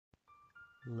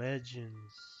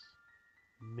Legends,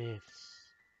 myths,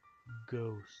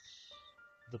 ghosts,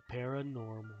 the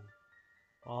paranormal,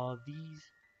 all these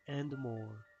and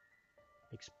more,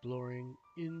 exploring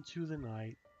into the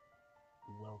night.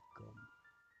 Welcome.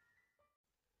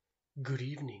 Good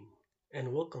evening,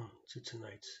 and welcome to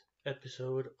tonight's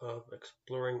episode of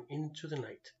Exploring into the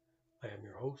Night. I am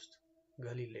your host,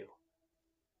 Galileo.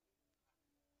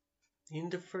 In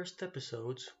the first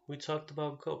episodes, we talked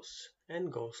about ghosts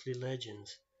and ghostly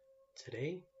legends.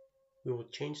 Today, we will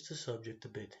change the subject a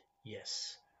bit.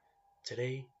 Yes,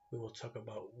 today we will talk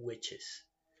about witches,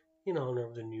 in honor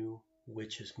of the new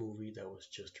Witches movie that was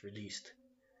just released.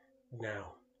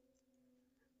 Now,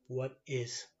 what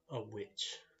is a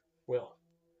witch? Well,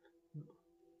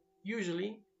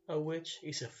 usually a witch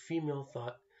is a female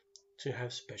thought to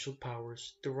have special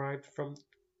powers derived from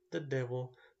the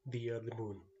devil via the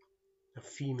moon, a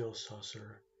female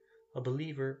sorcerer, a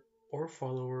believer or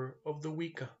follower of the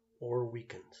Wicca or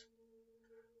Wiccans,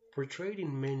 portrayed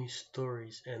in many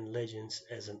stories and legends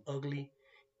as an ugly,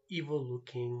 evil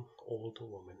looking old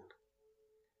woman.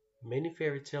 Many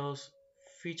fairy tales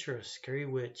feature a scary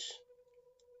witch.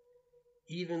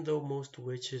 Even though most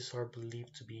witches are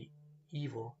believed to be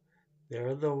evil, there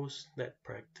are those that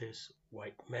practice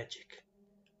white magic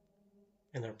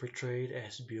and are portrayed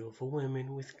as beautiful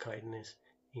women with kindness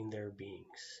in their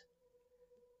beings.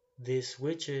 These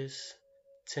witches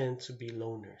tend to be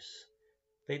loners.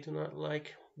 They do not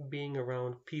like being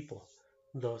around people,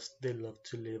 thus, they love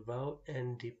to live out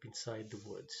and deep inside the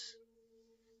woods.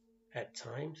 At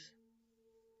times,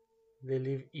 they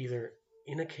live either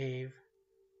in a cave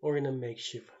or in a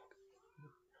makeshift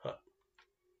hut.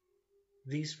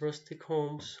 These rustic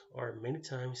homes are many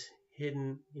times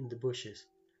hidden in the bushes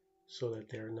so that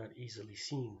they are not easily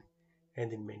seen,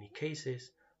 and in many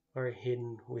cases are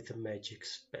hidden with a magic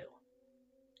spell.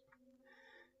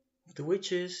 The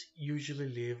witches usually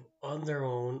live on their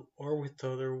own or with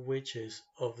other witches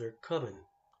of their coven.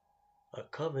 A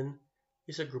coven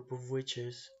is a group of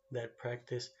witches that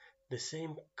practice the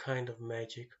same kind of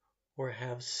magic or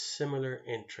have similar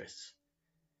interests.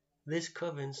 These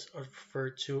covens are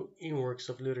referred to in works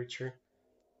of literature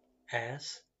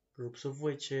as groups of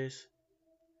witches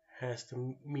has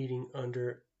the meeting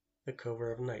under the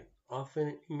cover of night,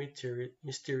 often in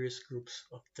mysterious groups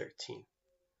of 13.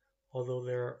 Although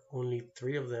there are only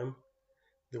three of them,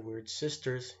 the word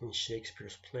sisters in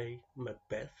Shakespeare's play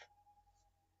Macbeth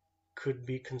could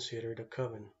be considered a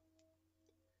coven.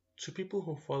 To people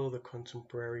who follow the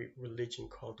contemporary religion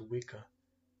called Wicca,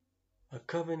 a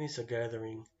coven is a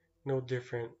gathering no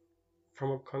different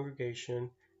from a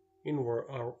congregation in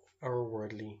our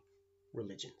worldly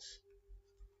religions.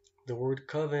 The word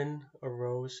coven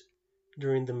arose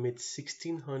during the mid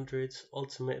 1600s,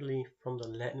 ultimately from the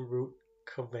Latin root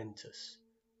conventus,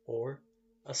 or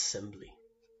assembly.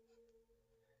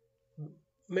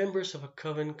 Members of a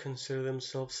coven consider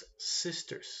themselves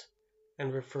sisters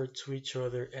and refer to each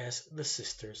other as the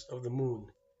Sisters of the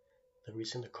Moon. The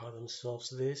reason they call themselves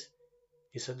this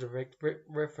is a direct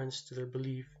reference to their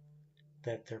belief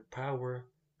that their power,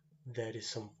 that is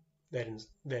some that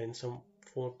in some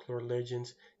folklore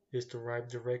legends is derived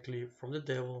directly from the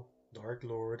devil, Dark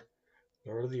Lord,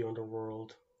 Lord of the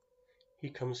Underworld. He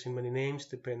comes in many names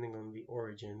depending on the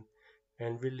origin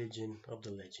and religion of the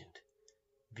legend,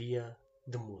 via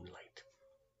the moonlight.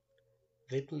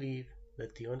 They believe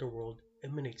that the underworld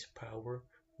emanates power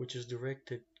which is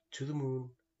directed to the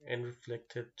moon and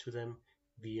reflected to them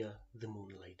via the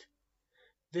moonlight.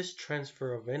 This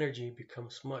transfer of energy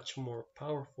becomes much more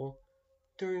powerful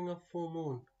during a full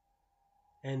moon,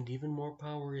 and even more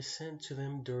power is sent to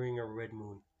them during a red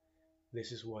moon.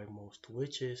 This is why most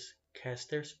witches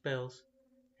cast their spells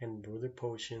and brew their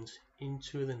potions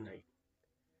into the night,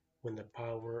 when the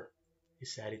power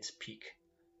is at its peak.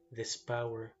 This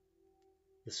power,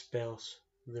 the spells,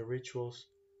 the rituals,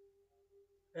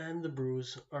 and the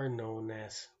brews are known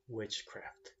as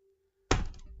witchcraft.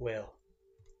 Well,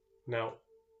 now,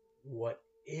 what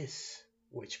is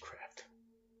witchcraft?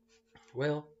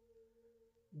 Well,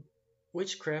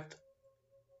 witchcraft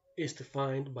is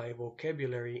defined by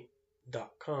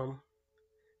vocabulary.com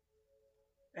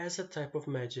as a type of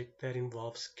magic that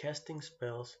involves casting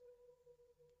spells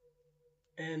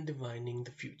and divining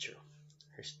the future.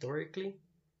 Historically,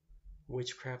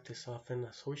 witchcraft is often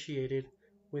associated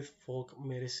with folk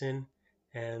medicine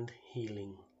and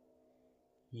healing,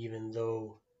 even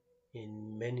though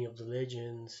in many of the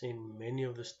legends, in many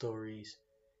of the stories,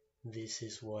 this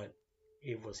is what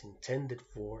it was intended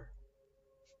for.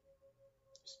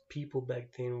 People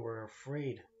back then were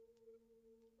afraid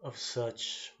of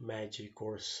such magic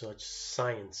or such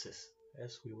sciences,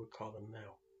 as we would call them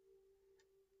now.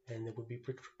 and they would be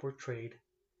portrayed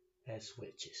as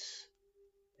witches,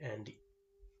 and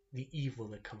the evil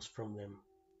that comes from them,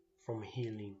 from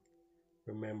healing.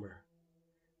 Remember,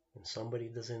 when somebody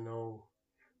doesn't know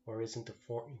or isn't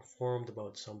informed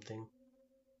about something,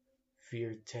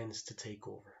 fear tends to take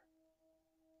over.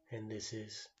 And this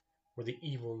is where the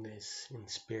evilness in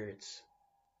spirit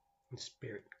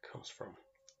comes from.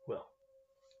 Well,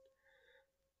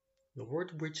 the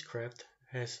word witchcraft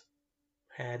has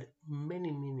had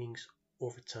many meanings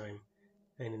over time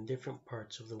and in different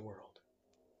parts of the world.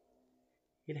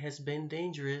 It has been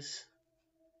dangerous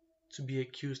to be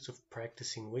accused of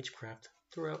practicing witchcraft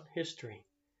throughout history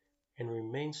and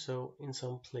remains so in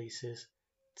some places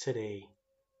today,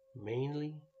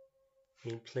 mainly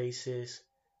in places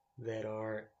that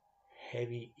are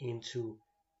heavy into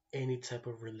any type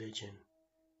of religion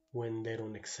when they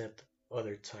don't accept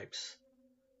other types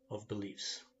of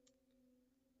beliefs.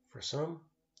 For some,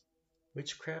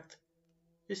 witchcraft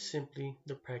is simply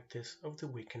the practice of the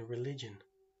Wiccan religion,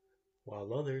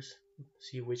 while others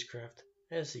see witchcraft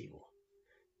as evil,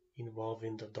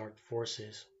 involving the dark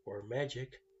forces or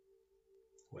magic.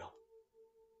 Well,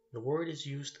 the word is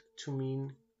used to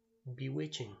mean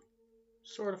bewitching,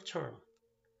 sort of charm.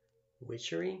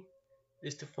 Witchery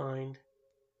is defined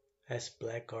as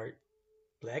black art,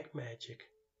 black magic,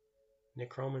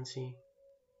 necromancy,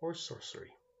 or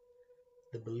sorcery,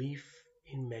 the belief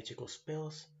in magical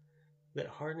spells that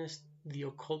harness the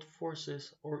occult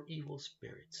forces or evil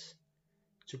spirits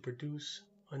to produce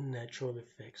unnatural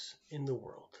effects in the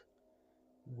world.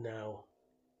 Now,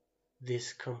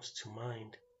 this comes to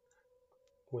mind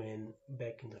when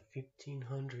back in the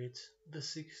 1500s, the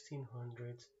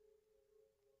 1600s,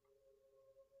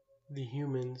 the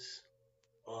humans,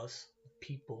 us,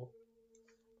 people,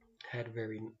 had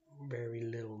very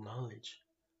little knowledge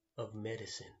of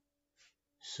medicine.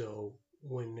 So,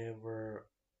 whenever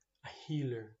a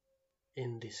healer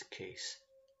in this case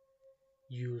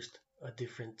used a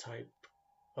different type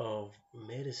of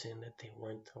medicine that they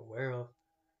weren't aware of,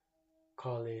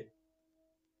 call it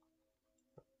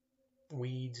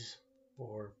weeds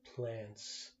or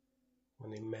plants,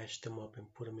 when they mashed them up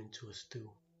and put them into a stew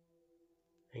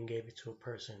and gave it to a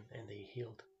person and they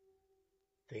healed,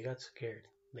 they got scared.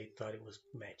 They thought it was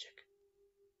magic,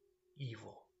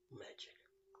 evil magic.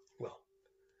 Well,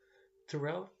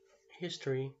 throughout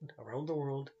history, around the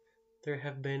world, there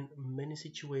have been many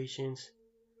situations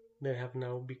that have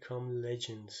now become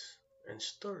legends and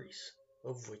stories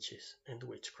of witches and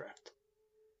witchcraft.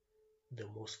 The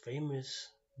most famous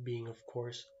being, of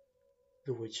course,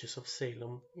 the witches of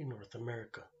Salem in North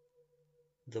America.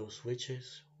 Those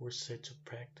witches were said to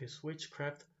practice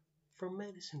witchcraft for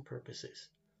medicine purposes,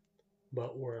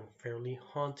 but were unfairly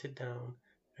hunted down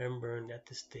and burned at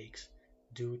the stakes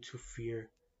due to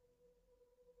fear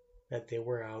that they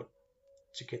were out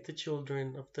to get the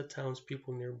children of the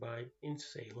townspeople nearby in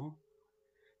Salem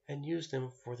and use them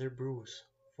for their brews,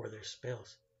 for their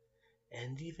spells,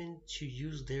 and even to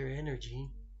use their energy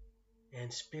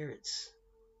and spirits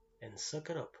and suck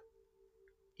it up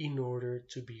in order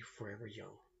to be forever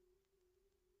young.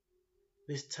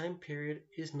 This time period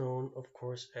is known, of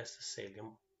course, as the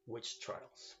Salem witch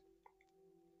trials.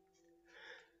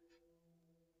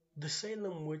 The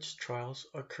Salem witch trials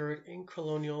occurred in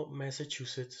colonial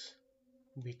Massachusetts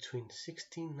between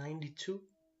 1692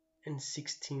 and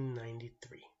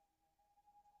 1693.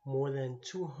 More than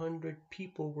 200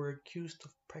 people were accused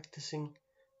of practicing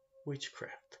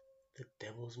witchcraft, the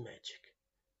devil's magic,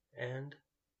 and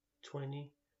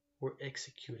 20 were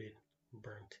executed,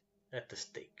 burnt at the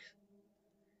stake.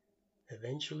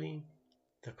 Eventually,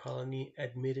 the colony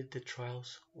admitted the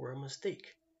trials were a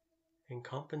mistake and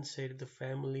compensated the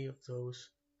family of those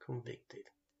convicted.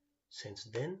 Since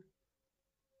then,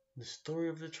 the story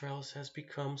of the trials has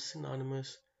become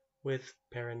synonymous with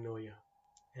paranoia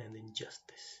and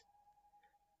injustice,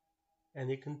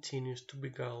 and it continues to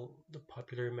beguile the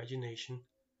popular imagination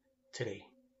today,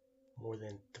 more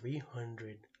than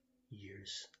 300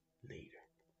 years later.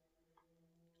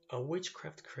 A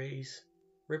witchcraft craze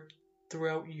ripped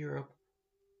throughout Europe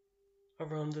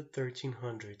around the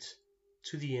 1300s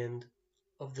to the end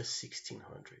of the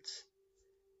 1600s.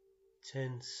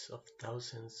 Tens of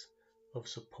thousands of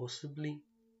supposedly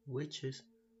witches,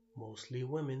 mostly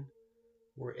women,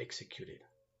 were executed.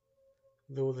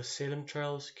 Though the Salem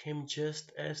trials came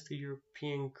just as the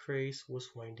European craze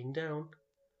was winding down,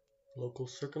 local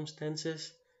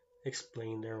circumstances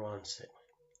explain their onset.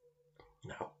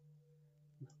 Now,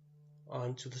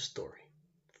 on to the story,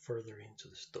 further into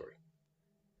the story.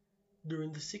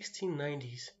 During the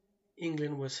 1690s,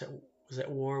 England was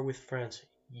at war with France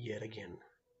yet again.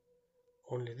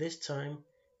 Only this time,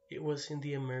 It was in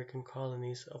the American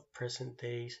colonies of present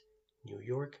days New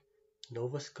York,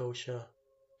 Nova Scotia,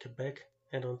 Quebec,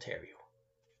 and Ontario,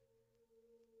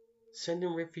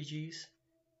 sending refugees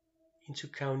into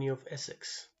County of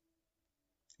Essex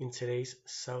in today's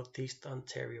southeast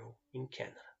Ontario in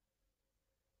Canada,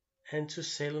 and to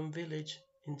Salem Village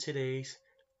in today's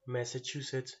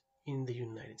Massachusetts in the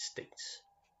United States.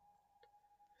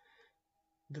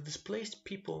 The displaced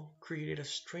people created a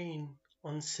strain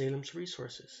on Salem's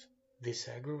resources. This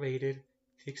aggravated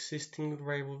the existing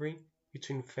rivalry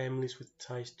between families with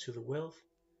ties to the wealth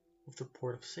of the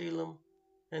Port of Salem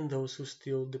and those who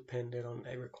still depended on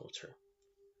agriculture.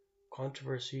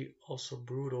 Controversy also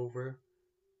brewed over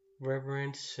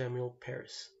Reverend Samuel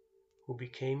Parris, who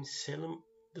became Salem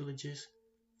Village's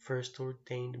first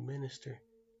ordained minister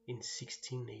in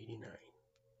 1689,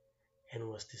 and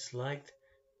was disliked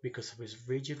because of his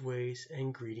rigid ways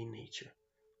and greedy nature.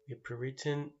 The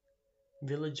Puritan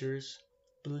villagers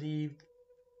believed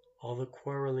all the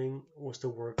quarreling was the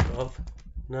work of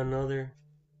none other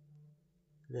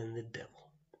than the devil.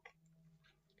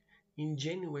 In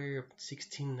January of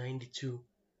 1692,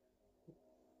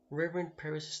 Reverend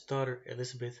Parris's daughter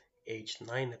Elizabeth, aged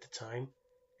 9 at the time,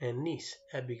 and niece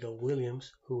Abigail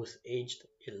Williams, who was aged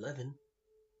 11,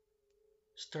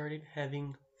 started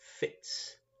having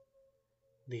fits.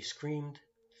 They screamed,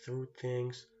 threw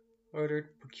things,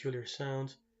 uttered peculiar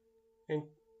sounds, and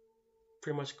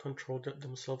pretty much controlled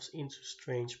themselves into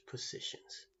strange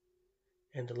positions.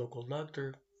 And the local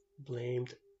doctor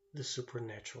blamed the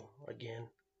supernatural, again,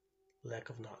 lack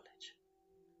of knowledge.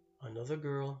 Another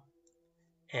girl,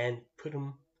 Anne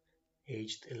Putnam,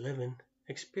 aged 11,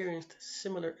 experienced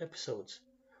similar episodes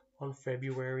on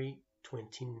February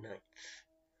 29th.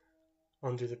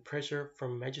 Under the pressure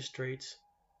from magistrates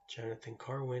Jonathan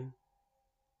Carwin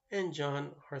and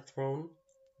John Harthrone,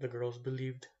 the girls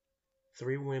believed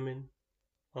three women,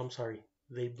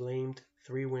 they blamed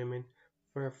three women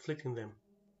for afflicting them.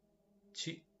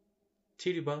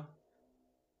 Tituba,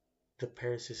 the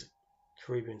Paris's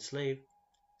Caribbean slave,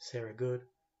 Sarah Good,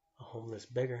 a homeless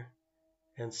beggar,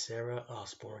 and Sarah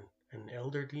Osborne, an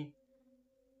elderly,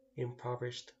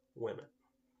 impoverished woman.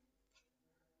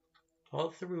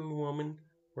 All three women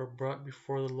were brought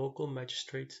before the local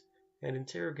magistrates and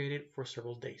interrogated for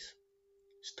several days,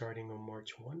 starting on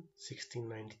March 1,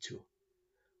 1692.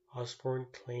 Osborne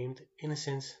claimed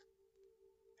innocence,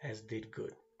 as did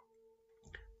Good.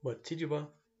 But Tituba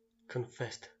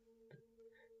confessed.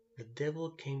 The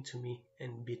devil came to me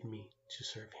and bid me to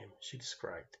serve him, she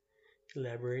described.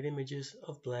 Elaborate images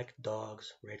of black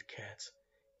dogs, red cats,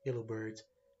 yellow birds,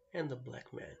 and the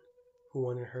black man who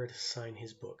wanted her to sign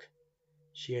his book.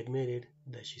 She admitted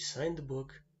that she signed the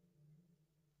book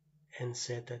and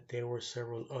said that there were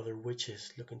several other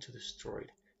witches looking to destroy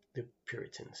the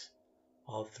Puritans.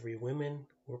 All three women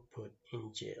were put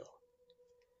in jail.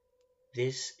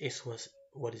 This is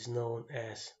what is known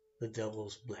as the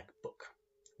Devil's Black Book.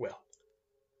 Well,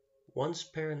 once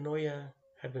paranoia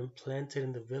had been planted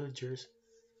in the villagers'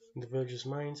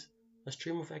 minds, a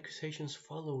stream of accusations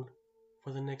followed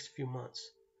for the next few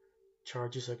months.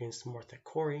 Charges against Martha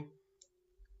Corey,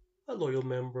 a loyal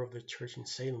member of the church in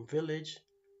Salem Village,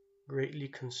 greatly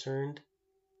concerned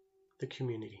the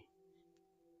community.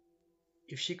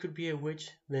 If she could be a witch,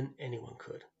 then anyone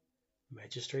could.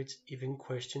 Magistrates even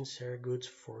questioned Sarah Good's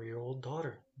 4-year-old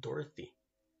daughter, Dorothy,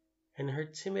 and her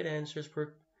timid answers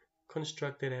were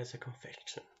constructed as a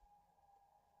confession.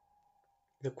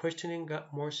 The questioning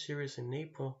got more serious in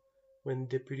April when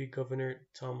Deputy Governor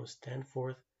Thomas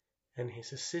Danforth and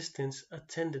his assistants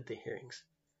attended the hearings.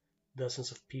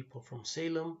 Dozens of people from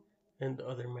Salem and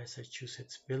other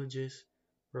Massachusetts villages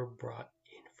were brought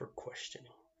in for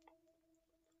questioning.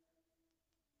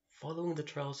 Following the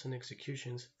trials and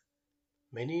executions,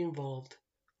 many involved,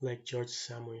 like George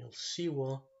Samuel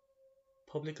Sewall,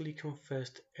 publicly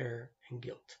confessed error and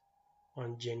guilt.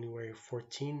 On January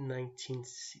 14,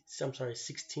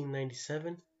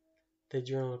 1697, the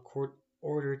General Court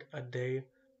ordered a day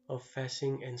of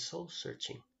fasting and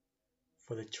soul-searching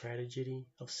for the tragedy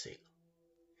of Salem.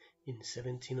 In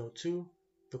 1702,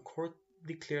 the court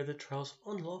declared the trials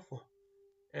unlawful,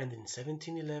 and in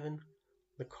 1711,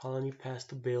 the colony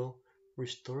passed a bill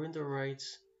restoring the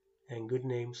rights and good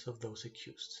names of those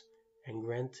accused, and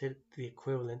granted the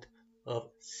equivalent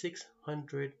of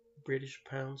 600 British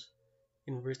pounds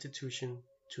in restitution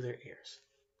to their heirs.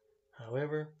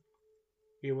 However,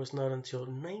 it was not until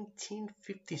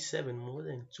 1957, more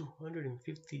than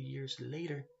 250 years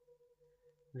later,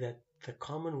 that the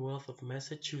Commonwealth of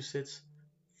Massachusetts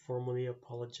formally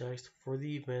apologized for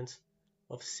the events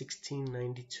of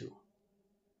 1692.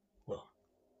 Well,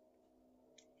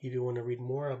 If you want to read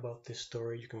more about this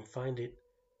story, you can find it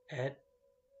at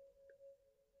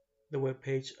the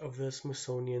webpage of the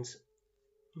Smithsonian's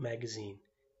magazine,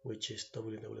 which is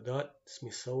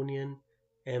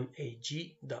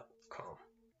www.smithsonianmag.com.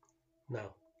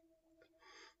 Now,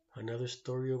 another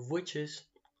story of witches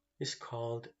is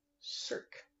called Circe.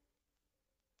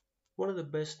 One of the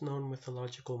best known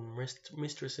mythological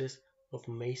mistresses of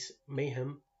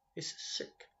mayhem is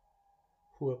Circe,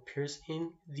 who appears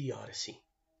in the Odyssey.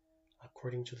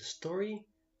 According to the story,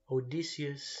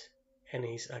 Odysseus and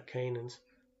his Achaeans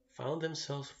found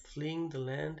themselves fleeing the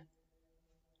land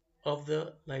of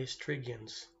the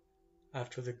Laestrygons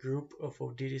after the group of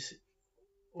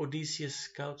Odysseus'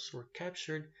 scouts were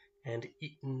captured and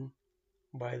eaten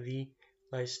by the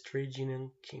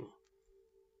Laestrygonian king,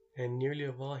 and nearly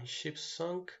all his ships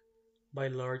sunk by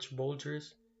large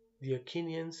boulders. The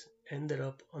Achaeans ended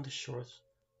up on the shores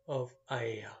of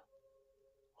Aea,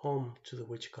 home to the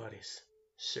witch goddess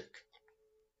Circe.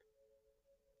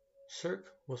 Circe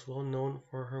was well known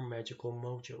for her magical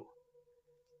mojo,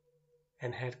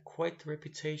 and had quite the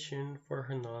reputation for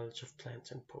her knowledge of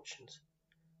plants and potions.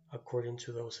 According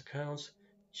to those accounts,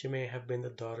 she may have been the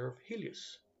daughter of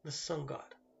Helios, the sun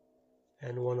god,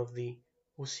 and one of the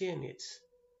Oceanids,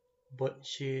 but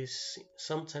she is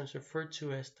sometimes referred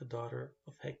to as the daughter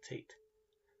of Hecate,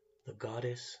 the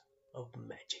goddess of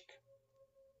magic.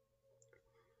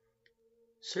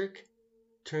 Circe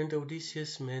turned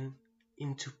Odysseus' men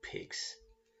into pigs,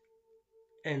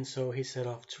 and so he set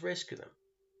off to rescue them.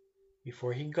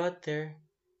 Before he got there,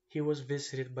 he was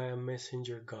visited by a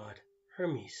messenger god,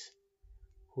 Hermes,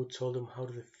 who told him how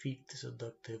to defeat the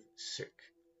seductive Circe.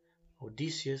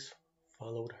 Odysseus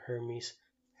followed Hermes'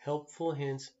 helpful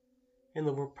hints and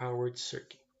overpowered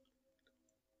Circe,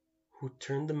 who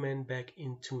turned the men back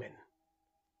into men.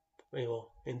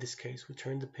 Well, in this case, who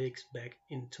turned the pigs back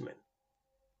into men.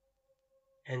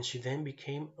 And she then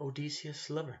became Odysseus'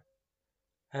 lover.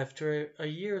 After a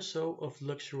year or so of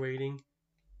luxuriating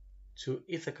to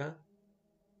Ithaca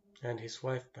and his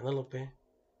wife Penelope,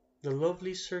 the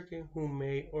lovely Circe, who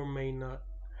may or may not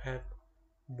have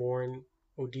borne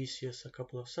Odysseus a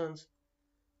couple of sons,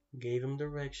 gave him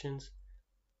directions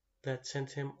that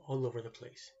sent him all over the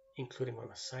place, including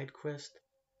on a side quest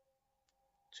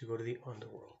to go to the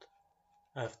underworld.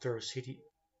 After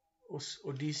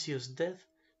Odysseus' death,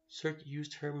 Circe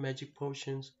used her magic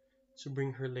potions to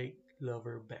bring her late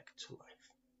lover back to life.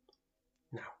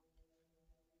 Now,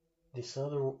 this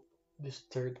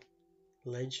third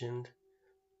legend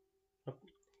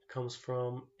comes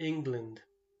from England,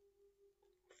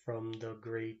 from the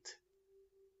great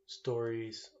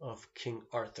stories of King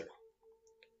Arthur.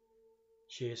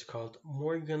 She is called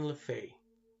Morgan Le Fay,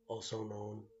 also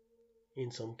known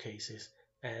in some cases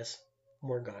as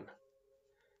Morgana.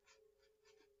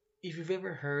 If you've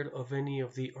ever heard of any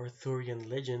of the Arthurian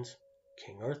legends,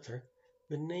 King Arthur,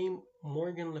 the name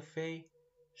Morgan Le Fay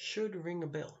should ring a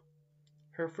bell.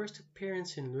 Her first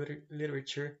appearance in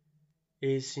literature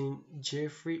is in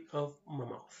Geoffrey of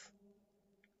Monmouth,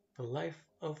 The Life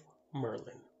of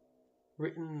Merlin.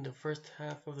 Written in the first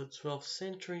half of the 12th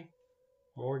century,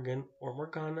 Morgan or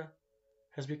Morgana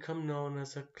has become known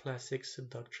as a classic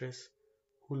seductress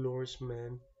who lures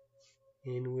men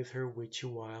in with her witchy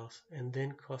wiles and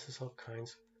then causes all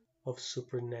kinds of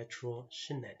supernatural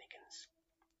shenanigans.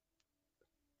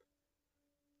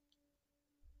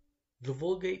 The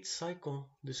Vulgate Cycle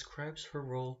describes her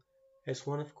role as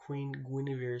one of Queen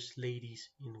Guinevere's ladies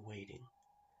in waiting.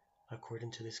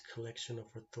 According to this collection of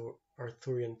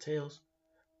Arthurian tales,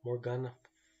 Morgana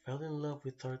fell in love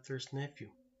with Arthur's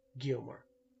nephew, Guiomar.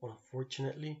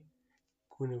 Unfortunately,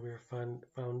 Guinevere found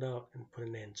out and put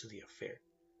an end to the affair.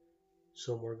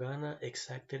 So Morgana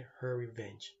exacted her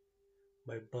revenge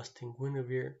by busting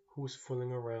Guinevere, who was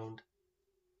fooling around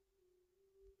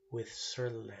with Sir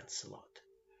Lancelot.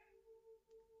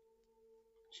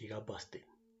 She got busted.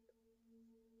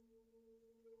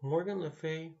 Morgan Le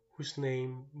Fay, whose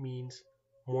name means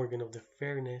Morgan of the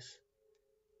Fairness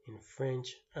in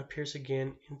French, appears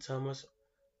again in Thomas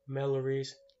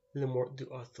Malory's Le Morte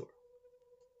d'Arthur,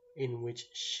 in which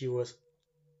she was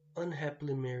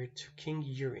unhappily married to King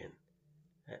Urien.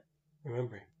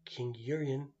 Remember, King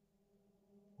Urien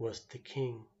was the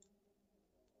king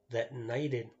that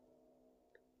knighted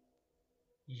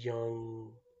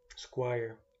young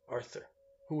Squire Arthur,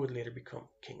 who would later become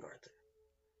King Arthur.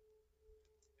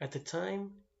 At the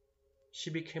time, she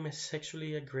became a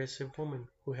sexually aggressive woman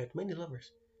who had many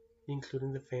lovers,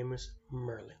 including the famous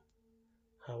Merlin.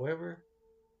 However,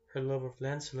 her love of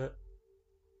Lancelot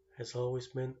has always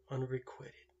been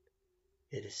unrequited.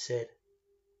 It is said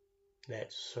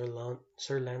that Sir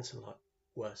Lancelot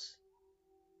was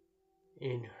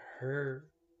in her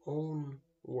own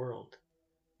world,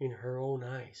 in her own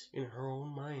eyes, in her own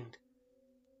mind,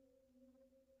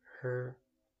 her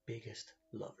biggest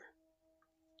lover.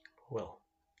 Well,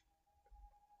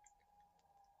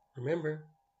 remember,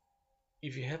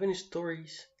 if you have any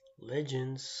stories,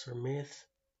 legends, or myths,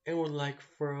 and would like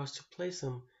for us to place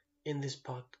them in this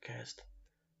podcast,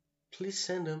 please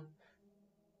send them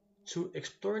to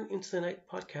Exploring Into the Night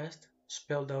podcast,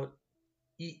 spelled out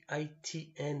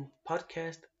EITN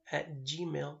podcast at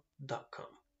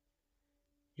gmail.com.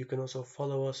 You can also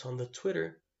follow us on the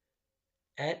Twitter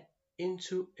at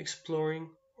Into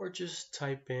Exploring, or just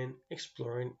type in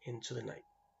Exploring Into the Night.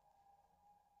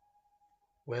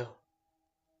 Well,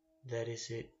 that is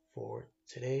it for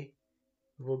today.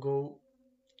 We will go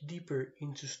deeper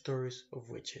into stories of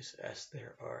witches, as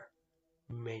there are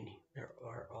many. There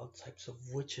are all types of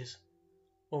witches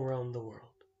around the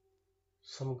world.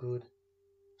 Some good,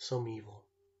 some evil,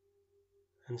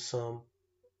 and some,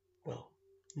 well,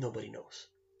 nobody knows.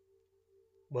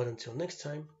 But until next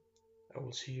time, I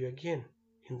will see you again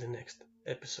in the next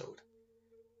episode.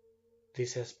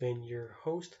 This has been your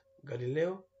host,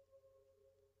 Galileo.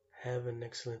 Have an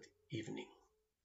excellent evening.